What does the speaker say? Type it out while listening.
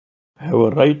have a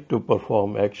right to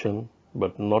perform action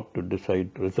but not to decide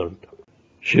result.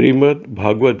 Shrimad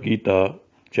Bhagwad Geeta,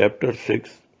 Chapter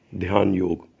 6, Dhyan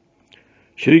Yoga.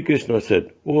 Shri Krishna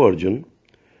said, O Arjun,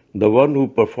 the one who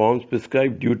performs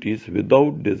prescribed duties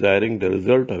without desiring the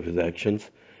result of his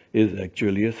actions is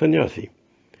actually a sannyasi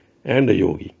and a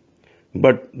yogi.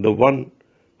 But the one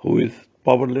who is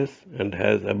powerless and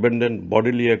has abundant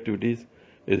bodily activities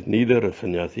is neither a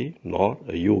sannyasi nor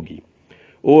a yogi.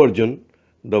 O Arjun,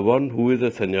 the one who is a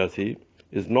sannyasi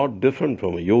is not different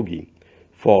from a yogi,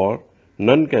 for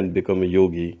none can become a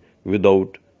yogi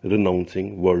without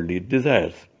renouncing worldly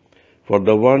desires. For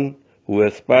the one who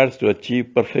aspires to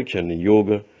achieve perfection in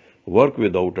yoga, work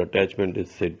without attachment is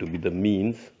said to be the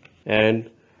means, and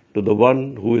to the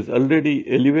one who is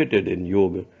already elevated in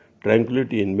yoga,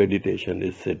 tranquility in meditation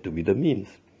is said to be the means.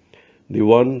 The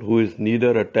one who is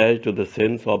neither attached to the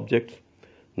sense objects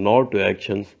nor to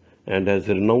actions and has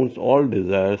renounced all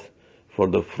desires for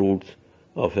the fruits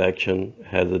of action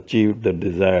has achieved the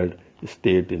desired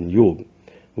state in yoga.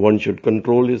 One should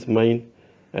control his mind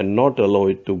and not allow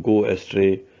it to go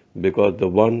astray, because the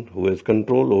one who has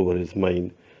control over his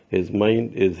mind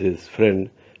is his friend,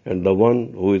 and the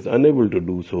one who is unable to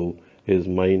do so, his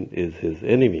mind is his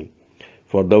enemy.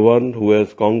 For the one who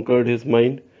has conquered his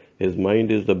mind is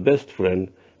the best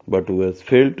friend, but who has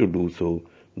failed to do so,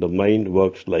 the mind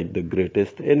works like the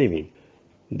greatest enemy.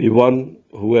 The one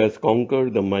who has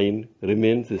conquered the mind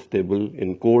remains stable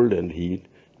in cold and heat,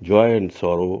 joy and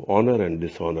sorrow, honor and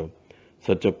dishonor.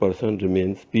 Such a person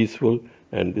remains peaceful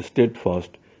and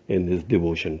steadfast in his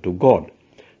devotion to God.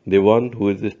 The one who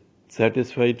is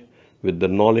satisfied with the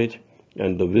knowledge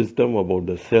and the wisdom about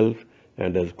the self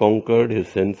and has conquered his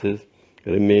senses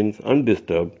remains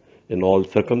undisturbed in all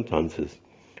circumstances.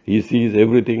 He sees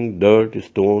everything, dirt,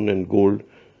 stone, and gold,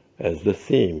 as the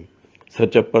same.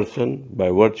 Such a person, by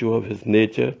virtue of his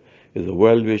nature, is a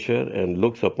well-wisher and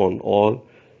looks upon all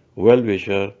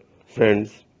well-wisher,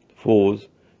 friends, foes,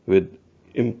 with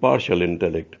impartial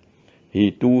intellect. He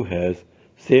too has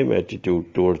same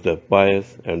attitude towards the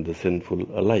pious and the sinful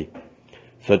alike.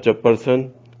 Such a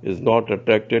person is not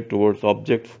attracted towards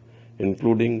objects,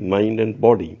 including mind and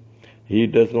body. He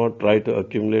does not try to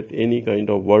accumulate any kind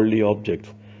of worldly objects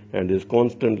and is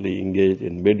constantly engaged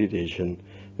in meditation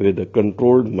with a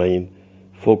controlled mind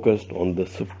focused on the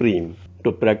Supreme.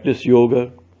 To practice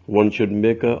yoga, one should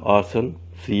make a asana,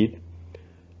 seat,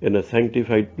 in a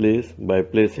sanctified place by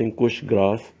placing kush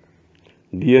grass,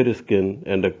 deer skin,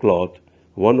 and a cloth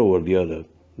one over the other.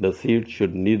 The seat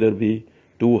should neither be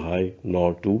too high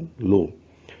nor too low.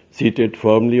 Seated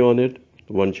firmly on it,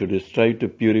 one should strive to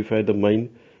purify the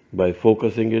mind by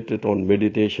focusing it on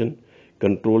meditation,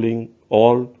 controlling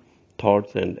all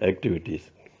thoughts and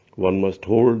activities. One must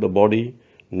hold the body,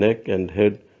 neck, and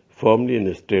head firmly in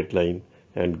a straight line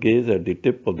and gaze at the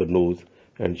tip of the nose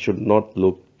and should not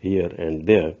look here and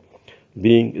there.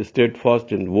 Being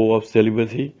steadfast in vow of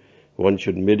celibacy, one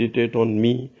should meditate on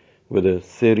me with a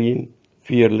serene,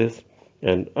 fearless,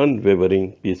 and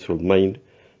unwavering peaceful mind,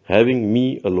 having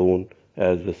me alone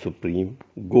as the supreme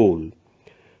goal.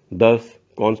 Thus,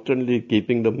 constantly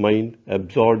keeping the mind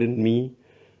absorbed in me,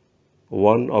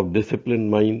 one of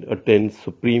disciplined mind attains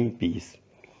supreme peace.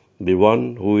 The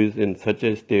one who is in such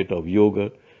a state of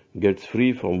yoga gets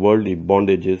free from worldly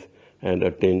bondages and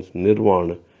attains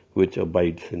nirvana, which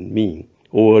abides in me.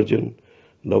 O Arjun,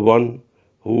 the one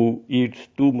who eats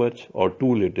too much or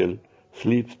too little,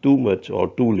 sleeps too much or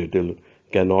too little,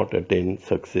 cannot attain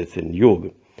success in yoga.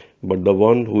 But the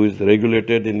one who is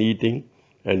regulated in eating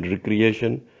and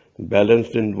recreation,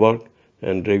 balanced in work,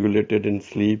 and regulated in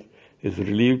sleep, is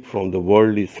relieved from the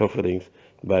worldly sufferings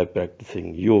by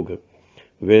practicing yoga.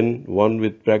 When one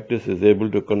with practice is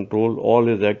able to control all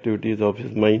his activities of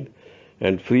his mind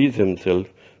and frees himself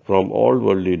from all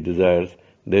worldly desires,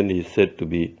 then he is said to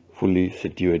be fully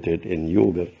situated in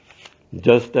yoga.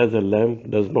 Just as a lamp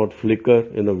does not flicker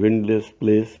in a windless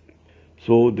place,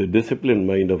 so the disciplined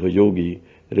mind of a yogi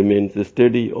remains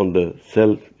steady on the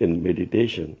self in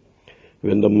meditation.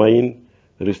 When the mind,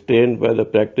 restrained by the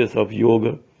practice of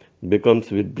yoga, becomes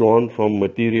withdrawn from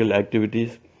material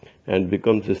activities and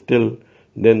becomes still,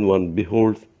 then one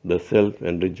beholds the self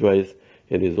and rejoices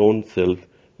in his own self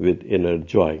with inner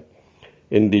joy.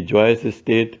 In the joyous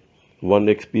state, one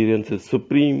experiences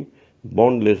supreme,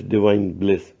 boundless divine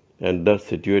bliss, and thus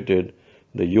situated,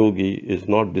 the yogi is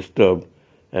not disturbed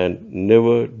and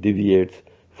never deviates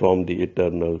from the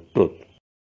eternal truth.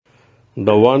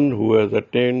 The one who has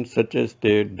attained such a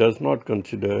state does not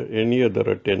consider any other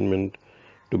attainment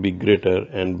to be greater,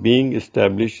 and being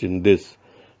established in this,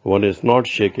 one is not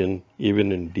shaken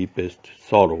even in deepest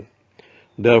sorrow.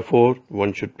 Therefore,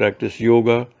 one should practice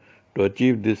yoga to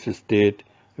achieve this state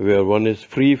where one is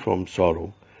free from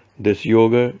sorrow. This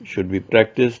yoga should be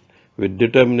practiced with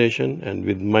determination and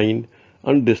with mind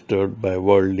undisturbed by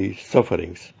worldly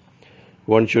sufferings.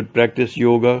 One should practice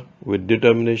yoga with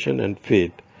determination and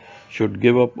faith, should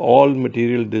give up all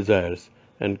material desires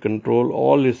and control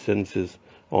all his senses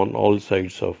on all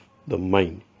sides of the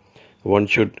mind. One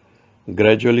should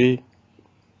gradually,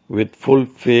 with full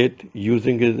faith,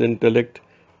 using his intellect,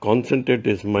 concentrate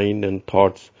his mind and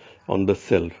thoughts on the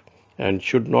self and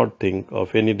should not think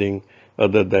of anything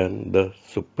other than the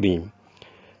Supreme.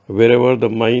 Wherever the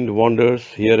mind wanders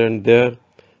here and there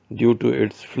due to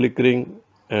its flickering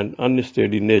and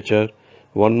unsteady nature,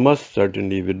 one must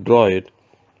certainly withdraw it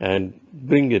and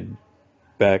bring it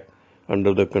back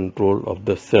under the control of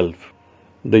the self.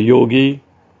 The yogi,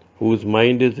 whose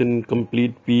mind is in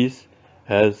complete peace,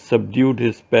 has subdued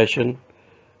his passion,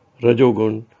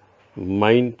 Rajogun,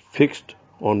 mind fixed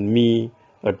on me,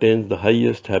 attains the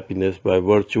highest happiness by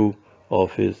virtue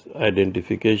of his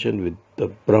identification with the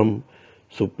Brahm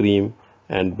Supreme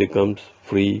and becomes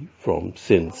free from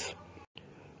sins.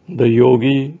 The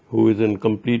yogi, who is in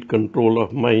complete control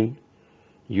of mind,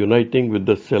 uniting with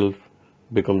the self,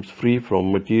 becomes free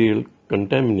from material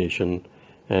contamination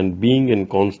and being in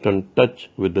constant touch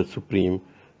with the Supreme,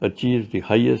 achieves the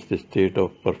highest state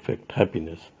of perfect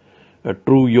happiness. A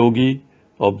true yogi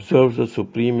observes the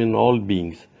Supreme in all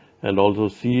beings and also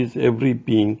sees every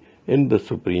being in the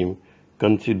Supreme,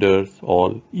 considers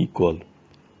all equal.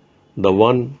 The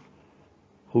one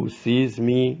who sees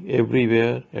me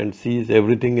everywhere and sees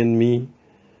everything in me,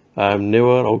 I am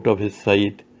never out of his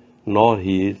sight, nor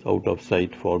he is out of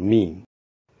sight for me.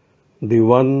 The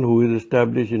one who is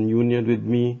established in union with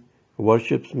me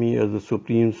worships me as the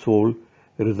Supreme Soul,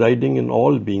 residing in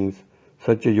all beings.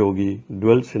 Such a yogi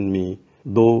dwells in me,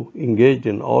 though engaged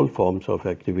in all forms of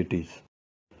activities.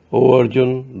 O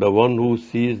Arjun, the one who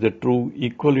sees the true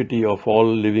equality of all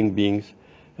living beings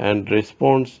and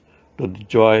responds to the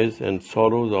joys and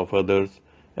sorrows of others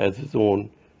as his own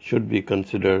should be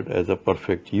considered as a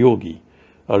perfect yogi.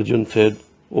 Arjun said,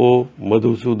 O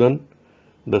Madhusudan,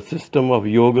 the system of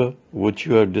yoga which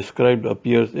you have described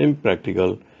appears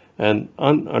impractical and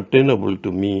unattainable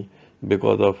to me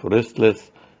because of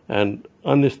restless and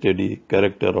unsteady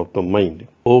character of the mind.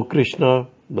 O Krishna,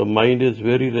 the mind is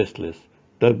very restless,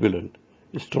 turbulent,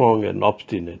 strong and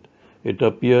obstinate. It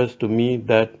appears to me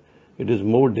that it is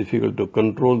more difficult to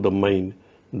control the mind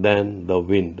than the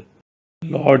wind.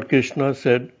 Lord Krishna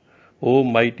said, O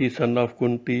mighty son of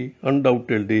Kunti,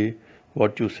 undoubtedly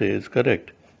what you say is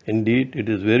correct. Indeed, it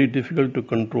is very difficult to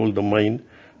control the mind,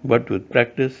 but with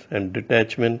practice and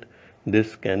detachment,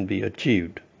 this can be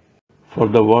achieved. For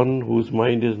the one whose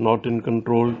mind is not in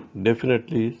control,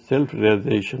 definitely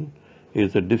self-realization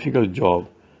is a difficult job,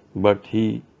 but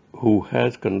he who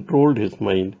has controlled his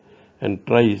mind and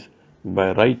tries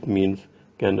by right means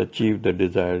can achieve the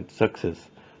desired success.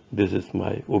 This is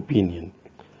my opinion.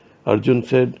 Arjun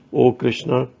said, O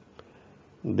Krishna,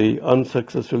 the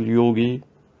unsuccessful yogi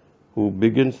who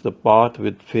begins the path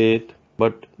with faith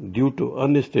but due to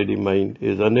unsteady mind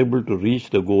is unable to reach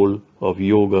the goal of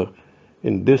yoga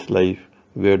in this life,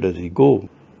 where does he go?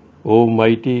 O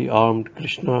mighty armed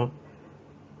Krishna,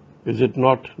 is it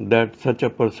not that such a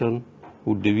person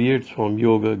who deviates from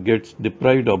yoga gets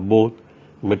deprived of both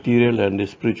material and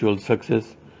spiritual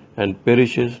success and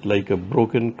perishes like a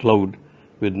broken cloud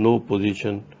with no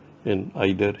position in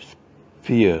either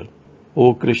sphere?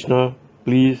 O Krishna,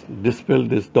 please dispel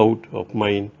this doubt of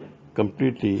mine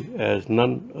completely, as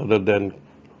none other than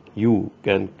you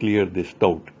can clear this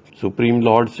doubt. Supreme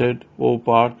Lord said, O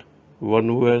Parth, one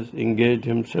who has engaged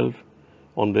himself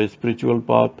on the spiritual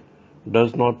path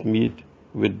does not meet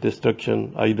with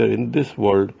destruction either in this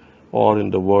world or in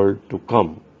the world to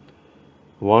come.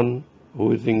 One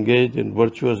who is engaged in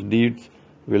virtuous deeds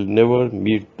will never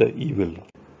meet the evil.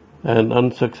 An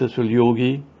unsuccessful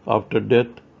yogi after death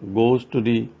goes to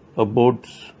the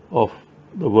abodes of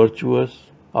the virtuous.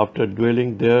 After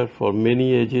dwelling there for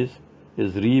many ages,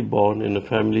 is reborn in a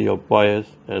family of pious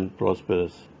and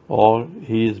prosperous. Or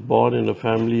he is born in a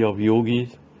family of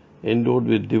yogis endowed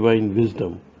with divine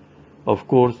wisdom. Of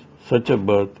course, such a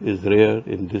birth is rare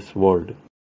in this world.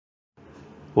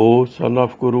 O son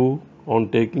of Kuru, on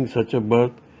taking such a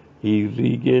birth, he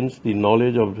regains the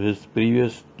knowledge of his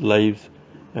previous lives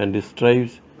and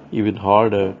strives even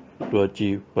harder to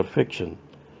achieve perfection.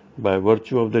 By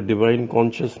virtue of the divine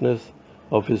consciousness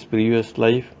of his previous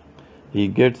life, he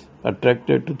gets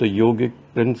attracted to the yogic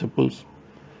principles.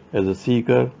 As a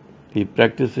seeker, he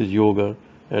practices yoga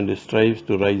and strives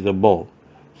to rise above.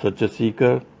 Such a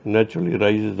seeker naturally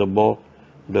rises above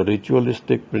the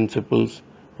ritualistic principles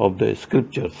of the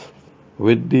scriptures.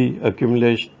 With the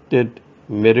accumulated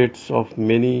merits of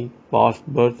many past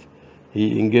births,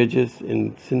 he engages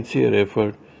in sincere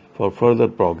effort for further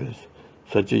progress.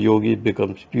 Such a yogi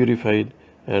becomes purified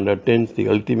and attains the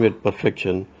ultimate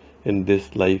perfection in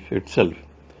this life itself.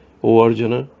 O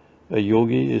Arjuna, a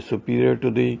yogi is superior to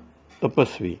the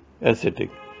tapasvi, ascetic,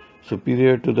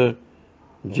 superior to the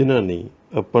jnani,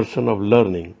 a person of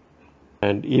learning,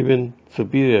 and even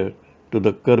superior to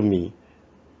the karmi,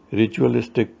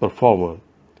 ritualistic performer.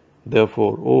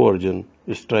 Therefore, O Arjun,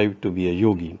 strive to be a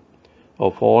yogi.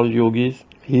 Of all yogis,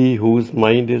 he whose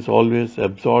mind is always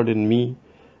absorbed in me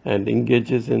and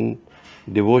engages in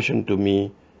devotion to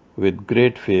me with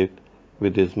great faith,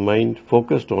 with his mind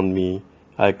focused on me,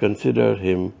 I consider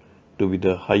him to be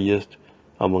the highest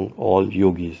among all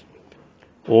yogis.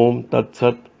 Om Tat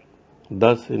Sat.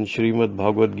 Thus in Shrimad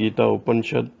Bhagwad Gita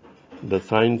Upanishad, the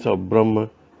science of Brahma,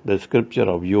 the scripture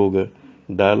of Yoga,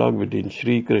 dialogue between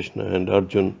Sri Krishna and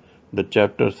Arjun, the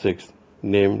chapter 6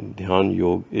 named Dhyan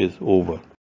Yoga is over.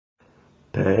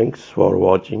 Thanks for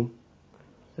watching,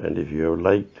 and if you have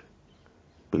liked,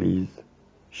 please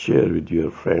share with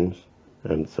your friends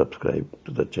and subscribe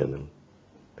to the channel.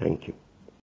 Thank you.